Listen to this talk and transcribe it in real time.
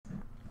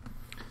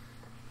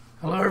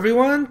Hello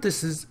everyone,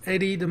 this is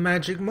Eddie the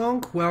Magic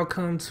Monk.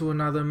 Welcome to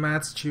another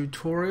maths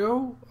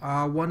tutorial.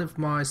 One of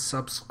my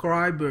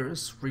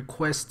subscribers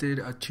requested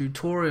a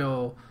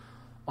tutorial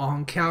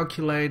on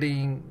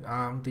calculating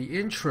the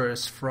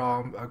interest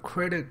from a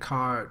credit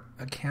card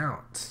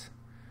account.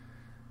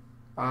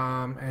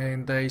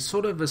 And they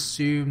sort of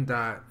assumed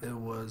that it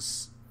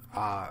was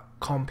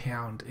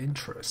compound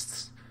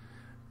interest.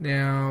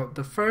 Now,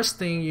 the first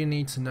thing you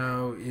need to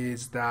know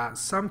is that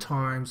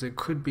sometimes it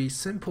could be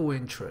simple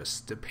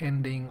interest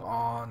depending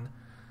on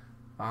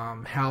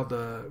how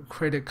the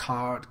credit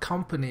card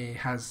company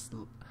has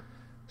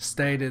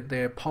stated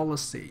their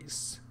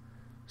policies.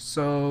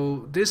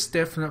 So this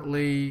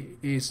definitely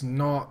is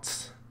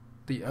not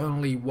the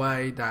only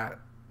way that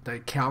they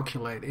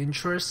calculate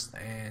interest,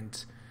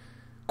 and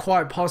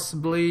quite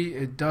possibly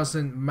it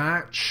doesn't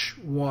match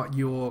what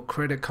your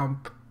credit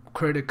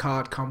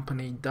card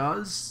company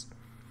does.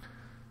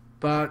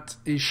 But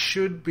it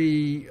should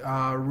be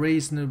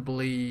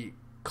reasonably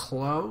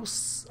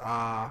close.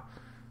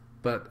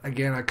 But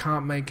again, I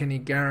can't make any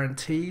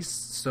guarantees.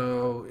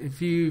 So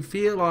if you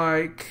feel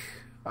like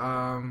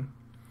I've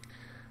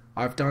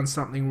done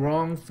something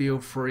wrong, feel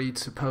free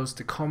to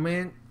post a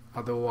comment.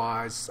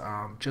 Otherwise,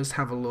 just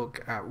have a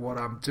look at what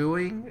I'm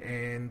doing,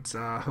 and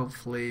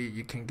hopefully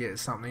you can get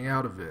something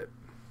out of it.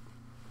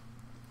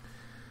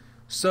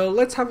 So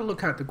let's have a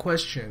look at the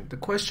question. The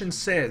question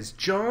says,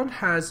 John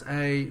has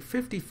a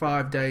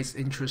 55 days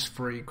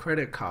interest-free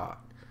credit card.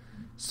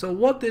 So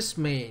what this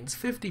means,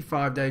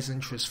 55 days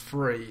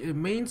interest-free, it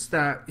means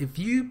that if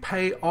you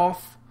pay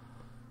off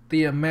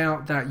the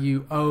amount that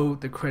you owe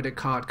the credit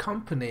card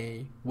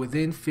company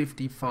within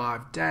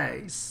 55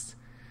 days,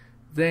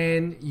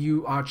 then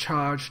you are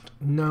charged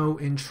no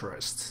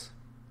interest.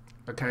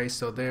 Okay,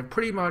 so they're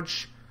pretty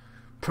much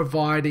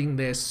providing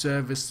their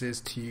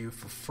services to you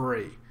for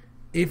free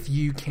if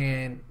you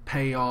can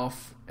pay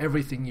off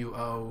everything you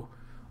owe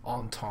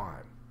on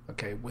time,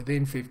 okay,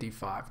 within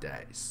 55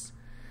 days.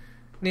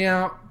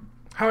 Now,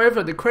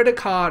 however, the credit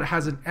card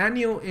has an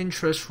annual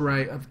interest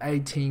rate of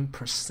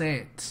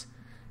 18%,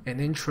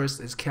 and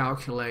interest is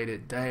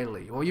calculated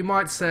daily. Or you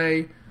might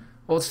say,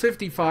 well, it's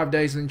 55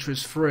 days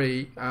interest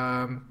free,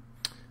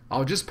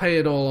 I'll just pay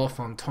it all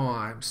off on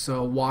time,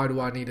 so why do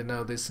I need to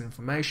know this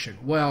information?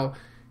 Well,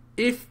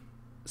 if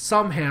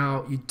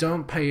somehow you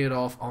don't pay it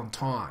off on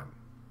time,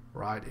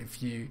 right?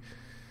 If you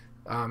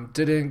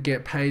didn't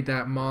get paid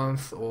that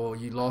month, or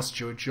you lost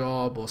your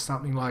job or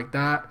something like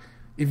that,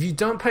 if you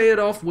don't pay it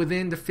off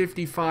within the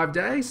 55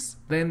 days,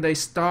 then they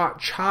start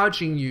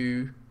charging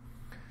you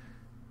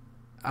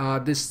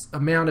this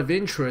amount of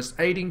interest,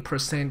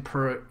 18%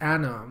 per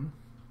annum,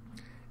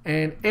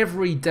 and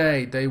every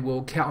day they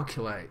will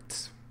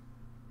calculate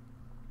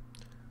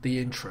the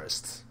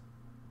interest.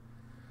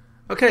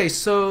 Okay,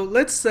 so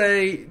let's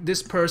say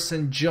this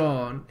person,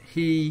 John,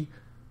 he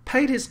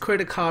paid his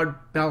credit card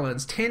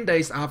balance 10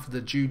 days after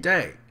the due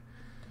date.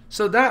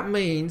 So that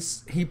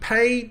means he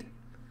paid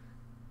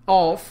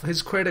off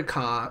his credit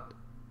card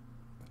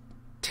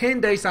 10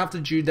 days after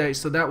due date,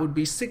 so that would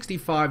be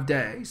 65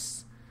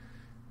 days.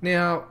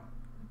 Now,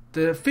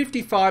 the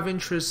 55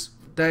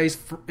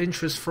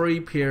 interest-free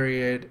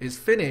period is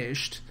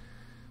finished.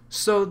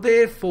 So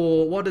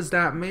therefore, what does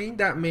that mean?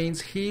 That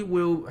means he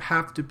will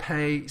have to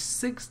pay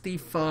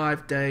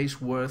 65 days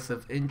worth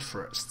of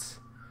interest.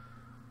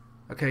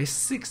 Okay,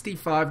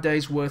 65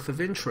 days worth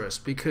of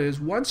interest, because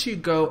once you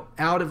go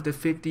out of the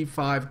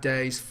 55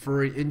 days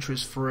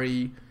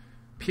interest-free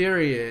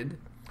period,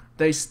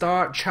 they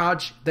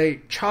charge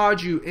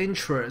you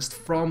interest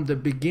from the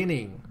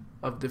beginning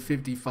of the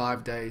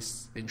 55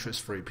 days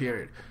interest-free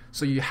period.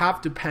 So you have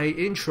to pay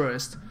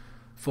interest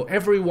for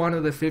every one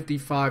of the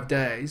 55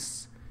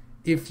 days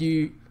if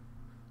you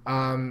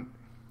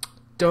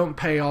don't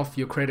pay off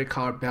your credit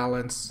card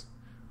balance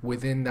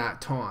within that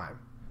time.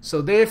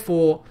 So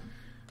therefore,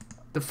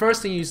 the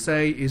first thing you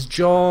say is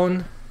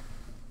John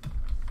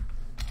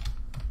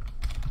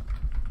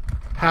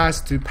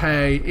has to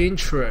pay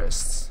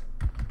interest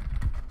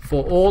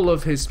for all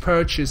of his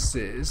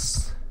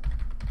purchases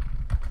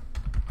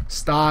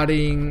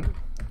starting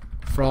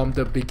from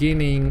the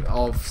beginning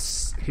of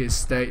his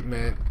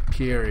statement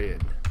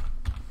period.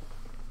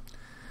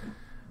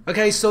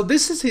 Okay, so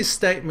this is his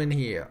statement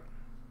here.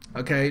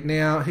 Okay,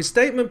 now his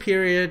statement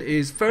period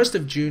is 1st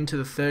of June to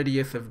the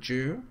 30th of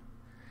June,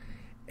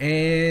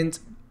 and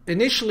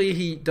initially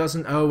he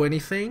doesn't owe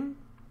anything.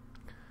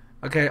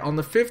 Okay, on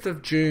the 5th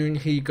of June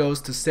he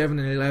goes to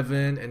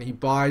 7-Eleven and he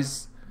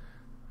buys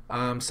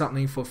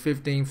something for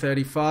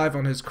 $15.35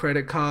 on his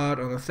credit card.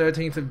 On the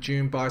 13th of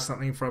June, buys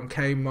something from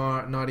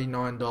Kmart,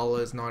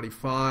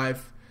 $99.95,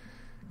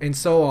 and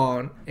so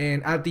on.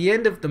 And at the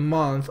end of the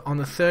month, on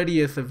the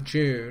 30th of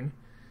June,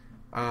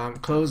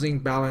 closing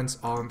balance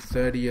on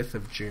 30th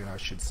of June, I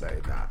should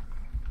say that.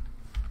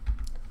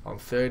 On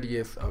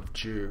 30th of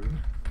June.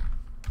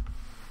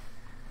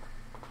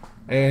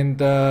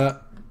 And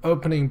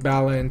opening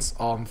balance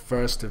on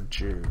 1st of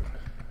June.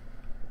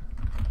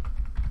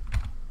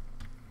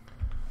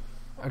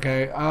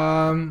 Okay,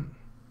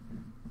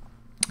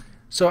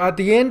 So at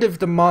the end of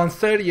the month,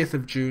 30th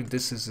of June,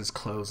 this is his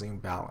closing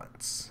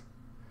balance.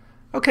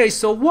 Okay,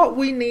 so what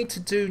we need to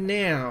do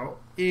now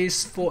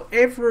is for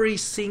every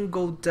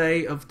single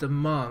day of the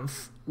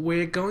month,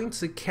 we're going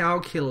to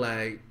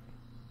calculate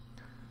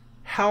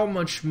how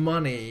much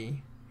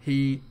money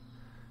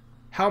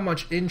how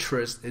much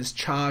interest is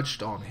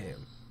charged on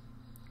him.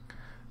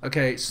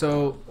 Okay,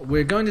 so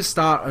we're going to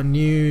start a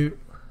new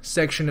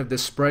section of the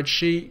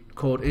spreadsheet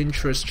called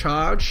interest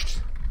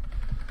charged.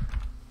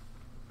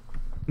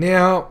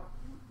 Now,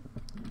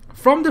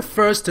 from the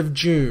 1st of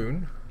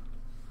June,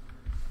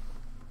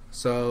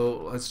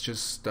 so let's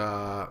just,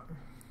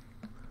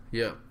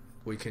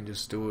 we can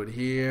just do it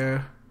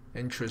here.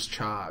 Interest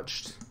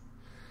charged.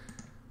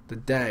 The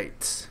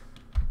date.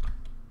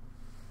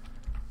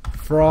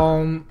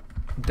 From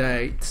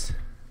date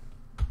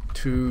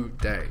to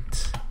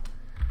date.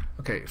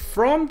 Okay,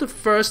 from the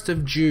 1st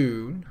of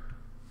June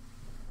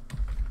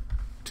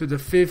to the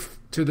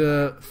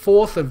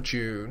 4th of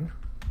June,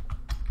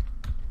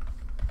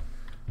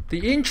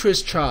 the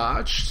interest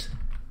charged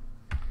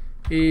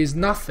is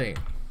nothing,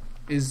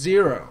 is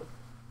zero,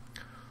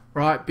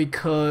 right?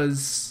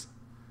 Because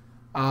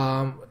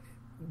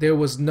there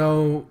was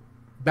no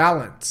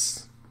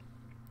balance.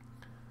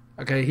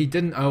 Okay, he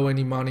didn't owe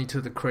any money to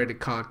the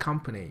credit card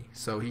company,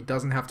 so he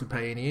doesn't have to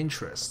pay any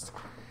interest.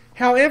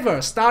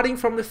 However, starting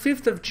from the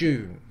 5th of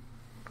June,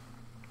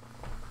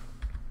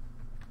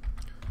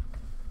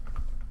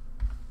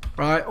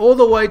 right, all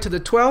the way to the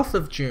 12th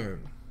of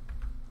June.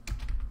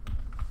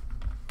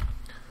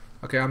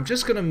 Okay, I'm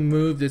just going to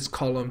move this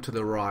column to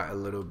the right a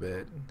little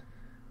bit.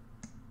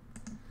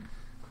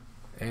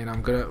 And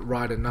I'm going to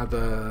write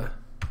another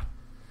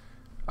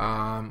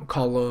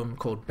column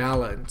called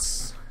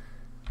balance.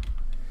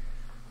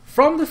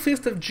 From the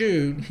 5th of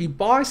June, he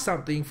buys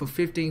something for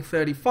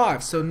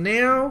 $15.35. So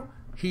now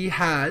he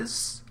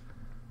has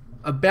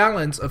a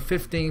balance of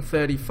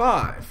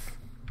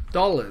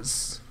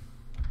 $15.35.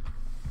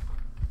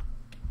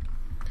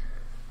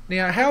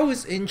 Now, how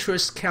is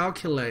interest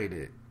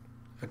calculated?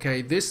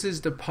 Okay, this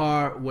is the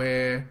part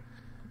where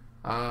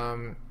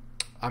I'm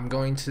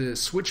going to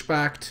switch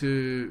back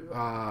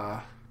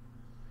to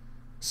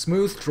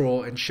Smooth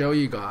Draw and show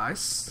you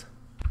guys.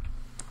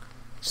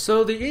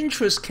 So the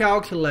interest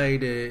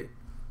calculated,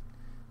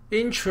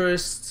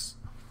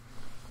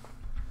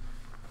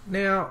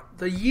 now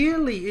the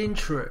yearly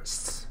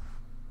interest,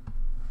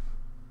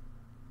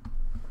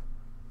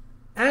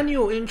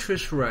 annual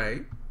interest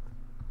rate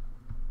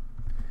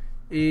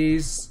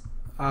is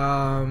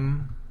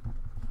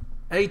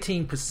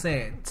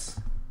 18%.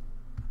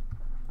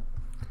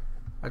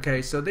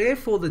 Okay, so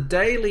therefore the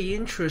daily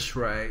interest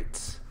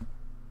rate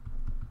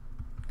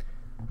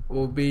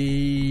will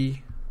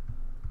be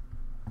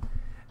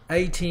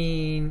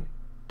 18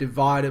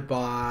 divided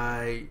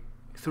by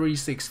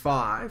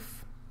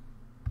 365.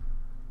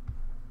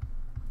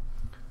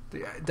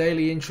 The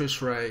daily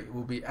interest rate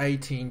will be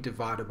 18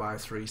 divided by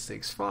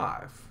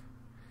 365.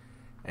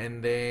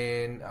 And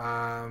then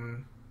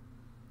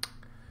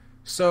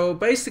so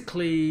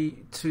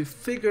basically, to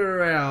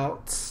figure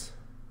out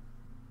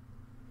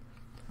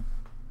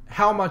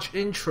how much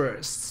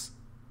interest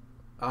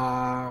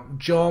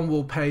John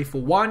will pay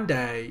for one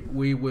day,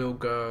 we will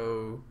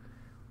go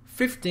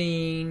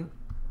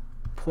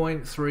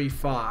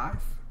 15.35.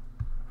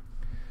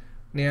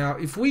 Now,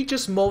 if we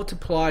just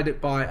multiplied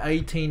it by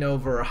 18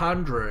 over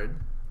 100,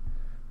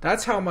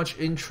 that's how much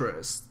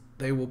interest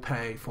they will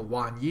pay for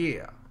 1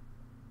 year.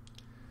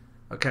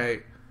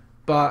 Okay,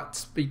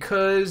 but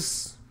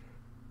because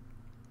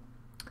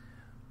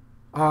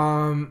we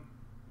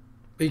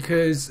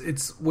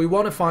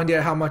want to find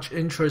out how much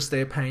interest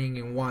they're paying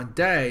in 1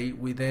 day,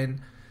 we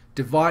then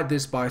divide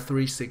this by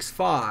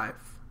 365.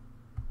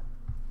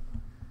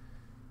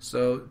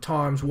 So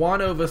times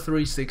 1 over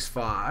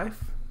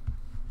 365.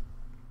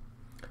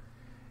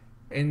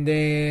 And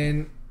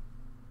then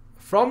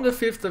from the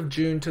 5th of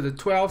June to the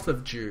 12th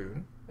of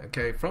June,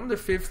 okay, from the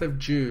 5th of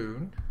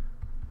June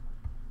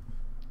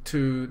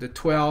to the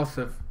 12th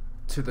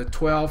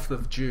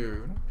of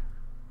June,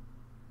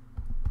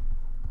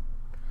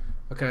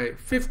 okay,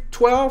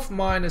 12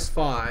 minus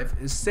 5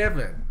 is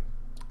 7.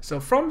 So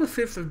from the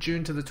 5th of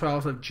June to the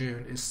 12th of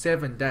June is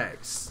 7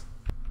 days.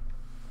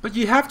 But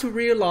you have to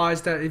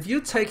realize that if you're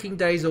taking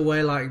days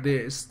away like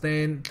this,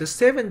 then the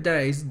 7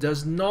 days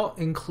does not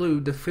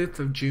include the 5th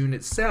of June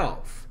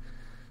itself.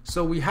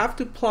 So we have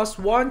to plus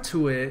 1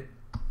 to it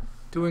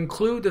to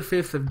include the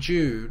 5th of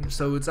June.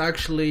 So it's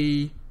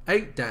actually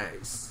 8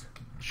 days.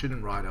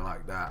 Shouldn't write it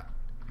like that.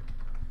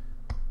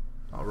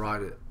 I'll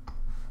write it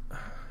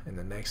in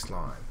the next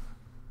line.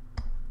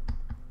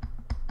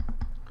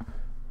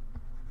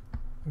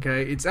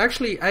 Okay, it's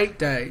actually 8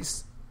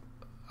 days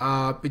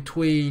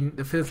between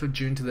the 5th of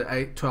June to the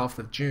 12th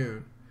of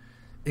June,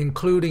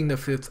 including the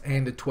 5th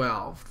and the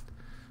 12th.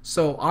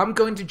 So I'm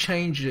going to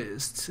change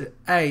this to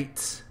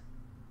 8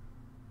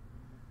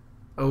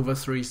 over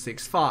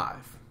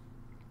 365.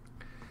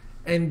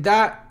 And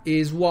that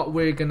is what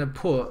we're going to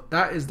put.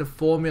 That is the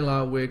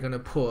formula we're going to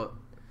put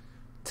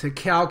to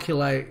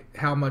calculate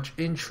how much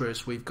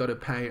interest we've got to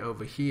pay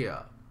over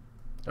here.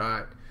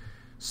 Alright,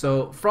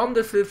 so from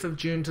the 5th of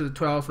June to the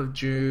 12th of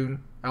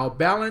June, our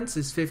balance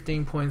is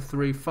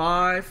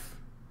 15.35.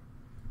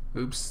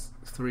 Oops,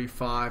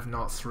 35,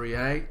 not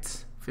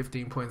 38.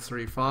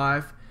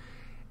 15.35.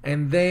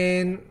 And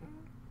then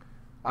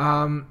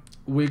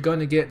we're going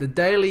to get the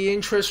daily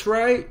interest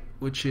rate,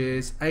 which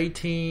is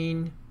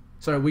 18.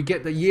 So we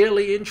get the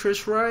yearly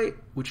interest rate,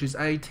 which is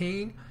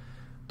 18,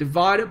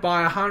 divided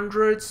by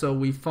 100. So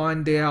we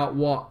find out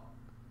what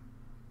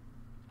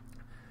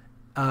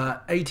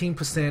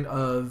 18%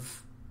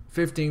 of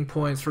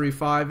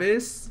 15.35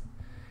 is.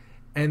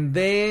 And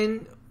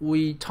then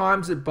we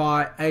times it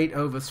by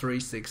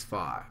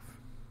 8/365.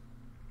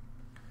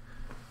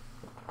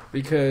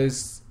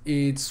 Because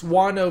it's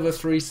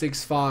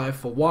 1/365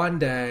 for 1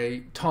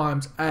 day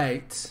times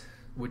 8,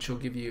 which will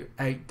give you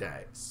 8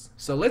 days.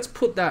 So let's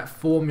put that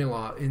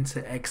formula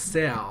into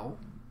Excel.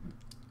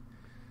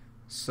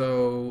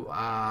 So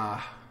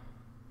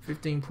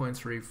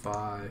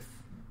 15.35.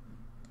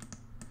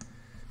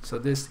 So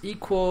this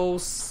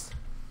equals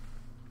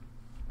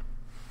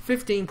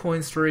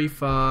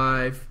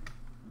 15.35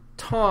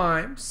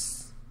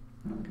 times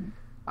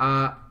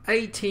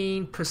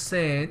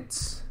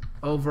 18%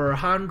 over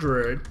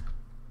 100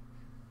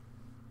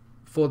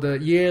 for the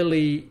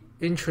yearly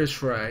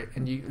interest rate.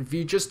 And if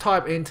you just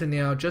type enter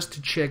now just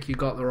to check you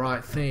got the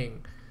right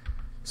thing.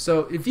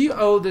 So if you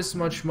owe this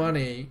much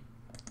money,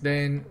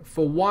 then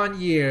for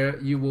 1 year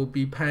you will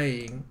be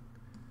paying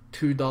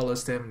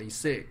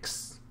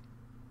 $2.76.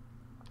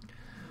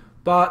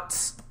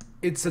 But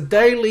it's a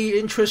daily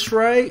interest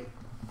rate,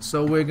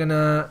 so we're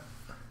gonna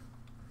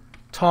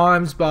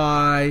times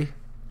by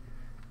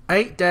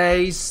 8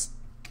 days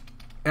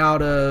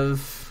out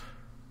of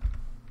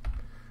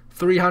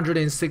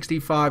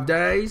 365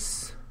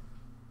 days,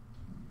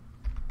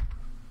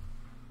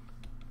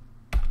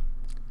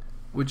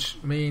 which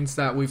means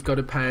that we've got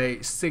to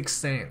pay 6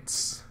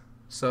 cents.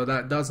 So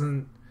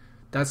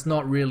that's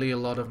not really a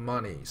lot of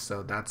money,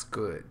 so that's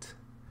good.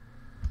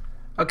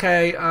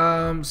 Okay,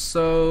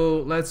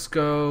 so let's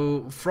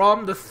go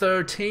from the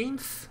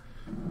 13th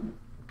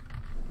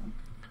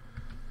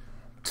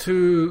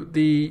to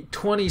the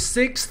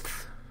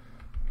 26th.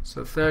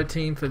 So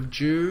 13th of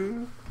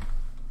June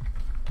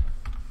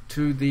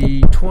to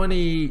the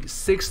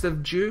 26th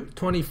of June,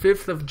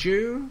 25th of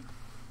June.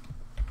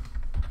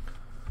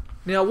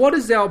 Now, what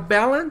is our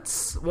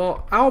balance?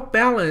 Well, our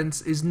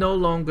balance is no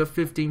longer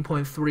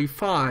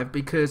 15.35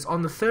 because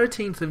on the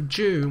 13th of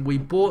June, we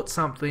bought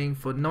something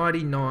for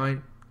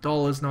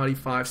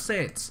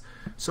 $99.95.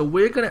 So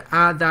we're going to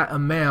add that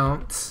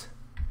amount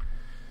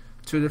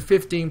to the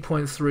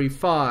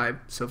 15.35.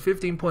 So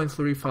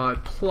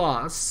 15.35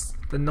 plus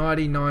the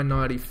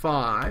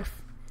 $99.95.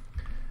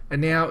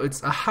 And now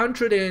it's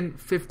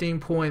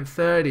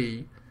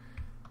 115.30.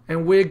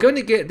 And we're going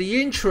to get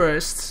the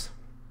interest.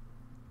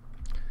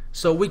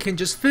 So we can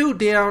just fill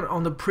down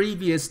on the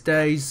previous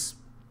day's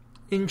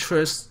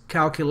interest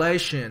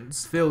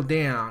calculations, fill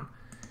down,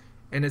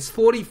 and it's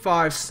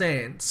 45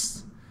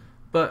 cents.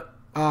 But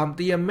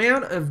the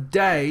amount of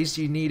days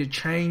you need to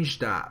change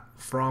that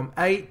from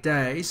 8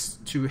 days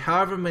to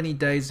however many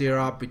days there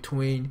are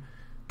between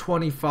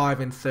 25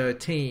 and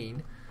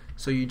 13.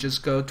 So you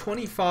just go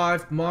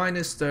 25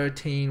 minus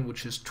 13,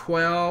 which is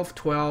 12.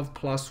 12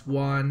 plus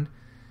 1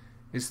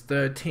 is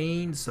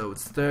 13, so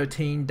it's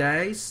 13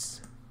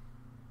 days.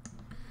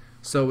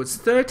 So it's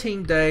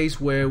 13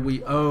 days where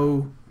we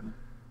owe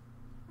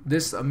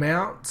this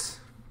amount.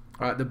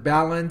 Alright, the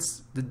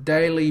balance, the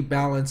daily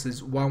balance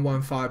is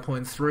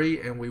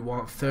 115.3 and we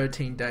want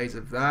 13 days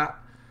of that.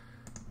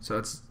 So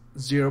it's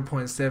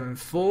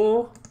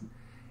 0.74.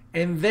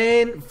 And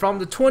then from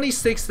the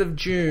 26th of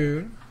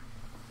June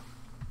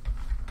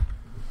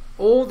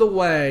all the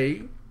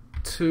way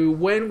to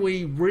when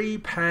we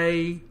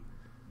repay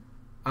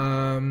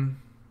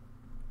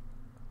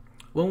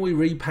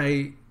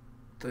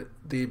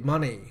the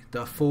money,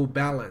 the full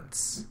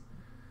balance.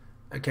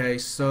 Okay,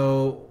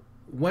 so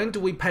when do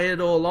we pay it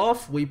all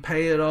off? We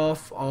pay it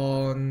off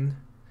on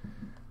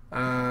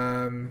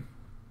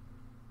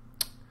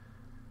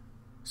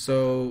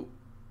so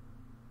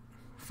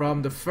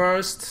from the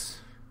 1st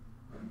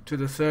to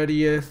the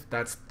 30th,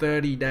 that's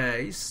 30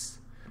 days.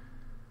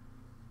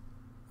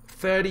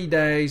 30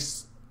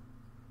 days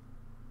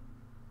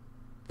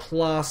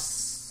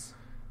plus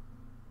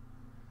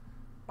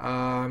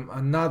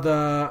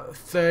another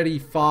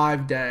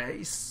 35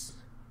 days,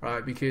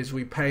 right? Because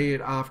we pay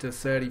it after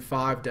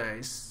 35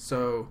 days.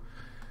 So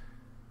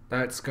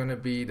that's going to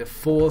be the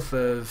 4th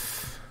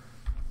of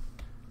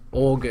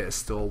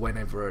August or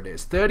whenever it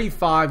is.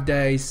 35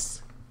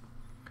 days.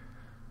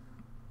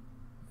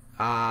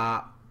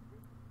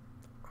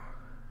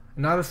 Another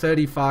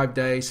 35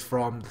 days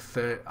from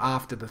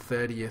after the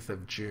 30th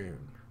of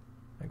June.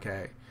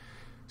 Okay.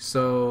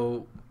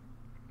 So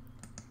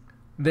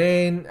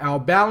then our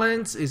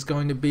balance is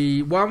going to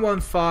be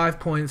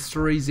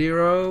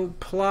 115.30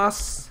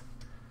 plus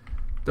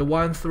the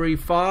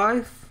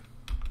 135.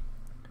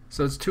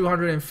 So it's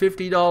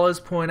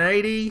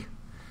 $250.80.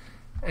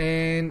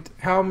 And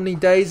how many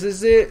days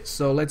is it?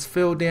 So let's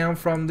fill down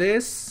from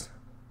this.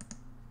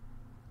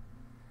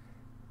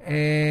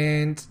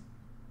 And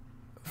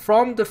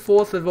from the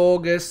 4th of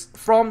August,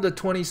 from the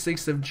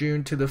 26th of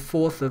June to the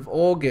 4th of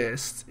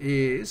August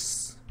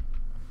is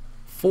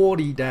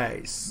 40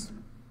 days.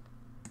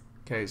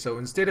 Okay, so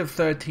instead of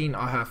 13,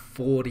 I have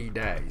 40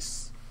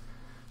 days.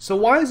 So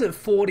why is it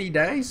 40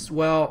 days?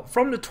 Well,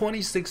 from the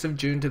 26th of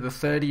June to the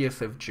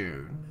 30th of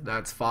June,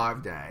 that's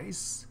 5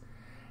 days.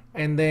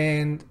 And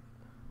then,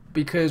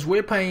 because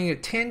we're paying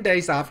it 10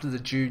 days after the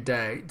due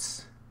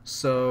date,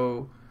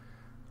 so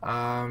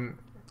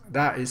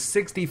that is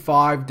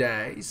 65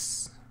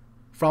 days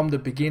from the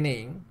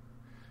beginning.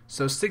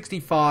 So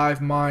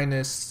 65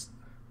 minus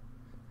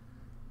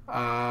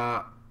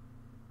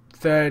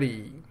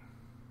 30.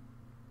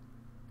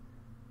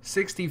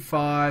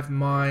 65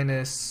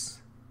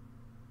 minus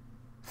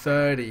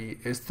 30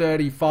 is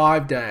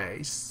 35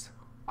 days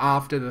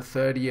after the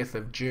 30th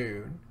of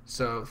June.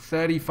 So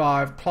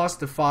 35 plus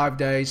the 5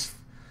 days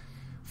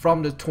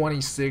from the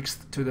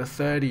 26th to the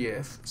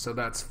 30th. So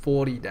that's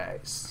 40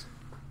 days.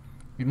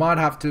 You might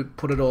have to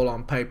put it all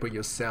on paper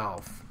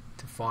yourself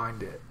to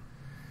find it.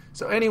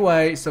 So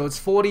anyway, so it's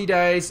 40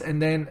 days,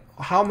 and then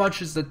how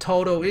much is the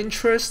total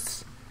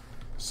interest?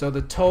 So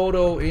the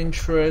total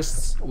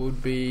interest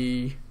would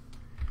be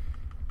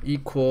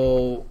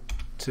equal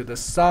to the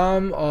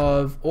sum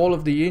of all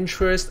of the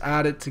interest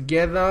added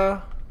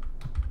together.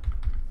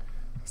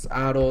 Let's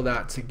add all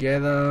that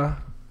together.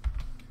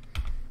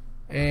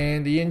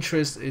 And the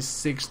interest is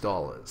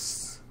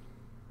 $6.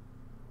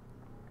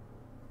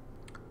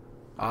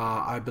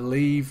 I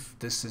believe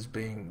this is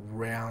being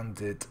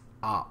rounded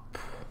up.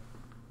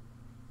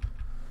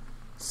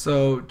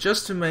 So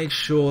just to make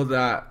sure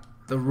that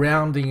the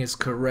rounding is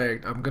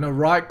correct, I'm going to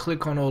right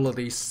click on all of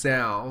these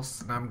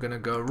cells, and I'm going to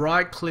go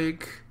right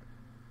click,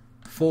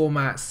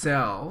 format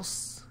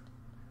cells,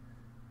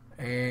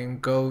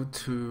 and go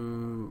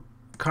to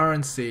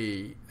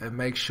currency and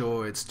make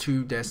sure it's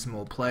 2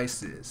 decimal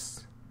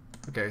places.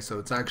 Okay, so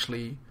it's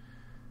actually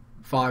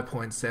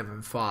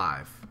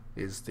 5.75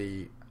 is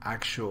the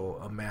actual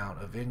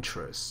amount of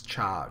interest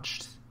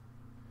charged.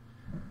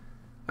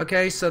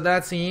 Okay, so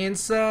that's the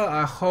answer.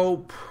 I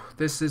hope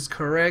this is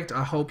correct.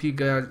 I hope you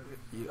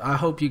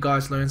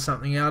guys learned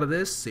something out of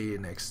this. See you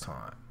next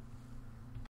time.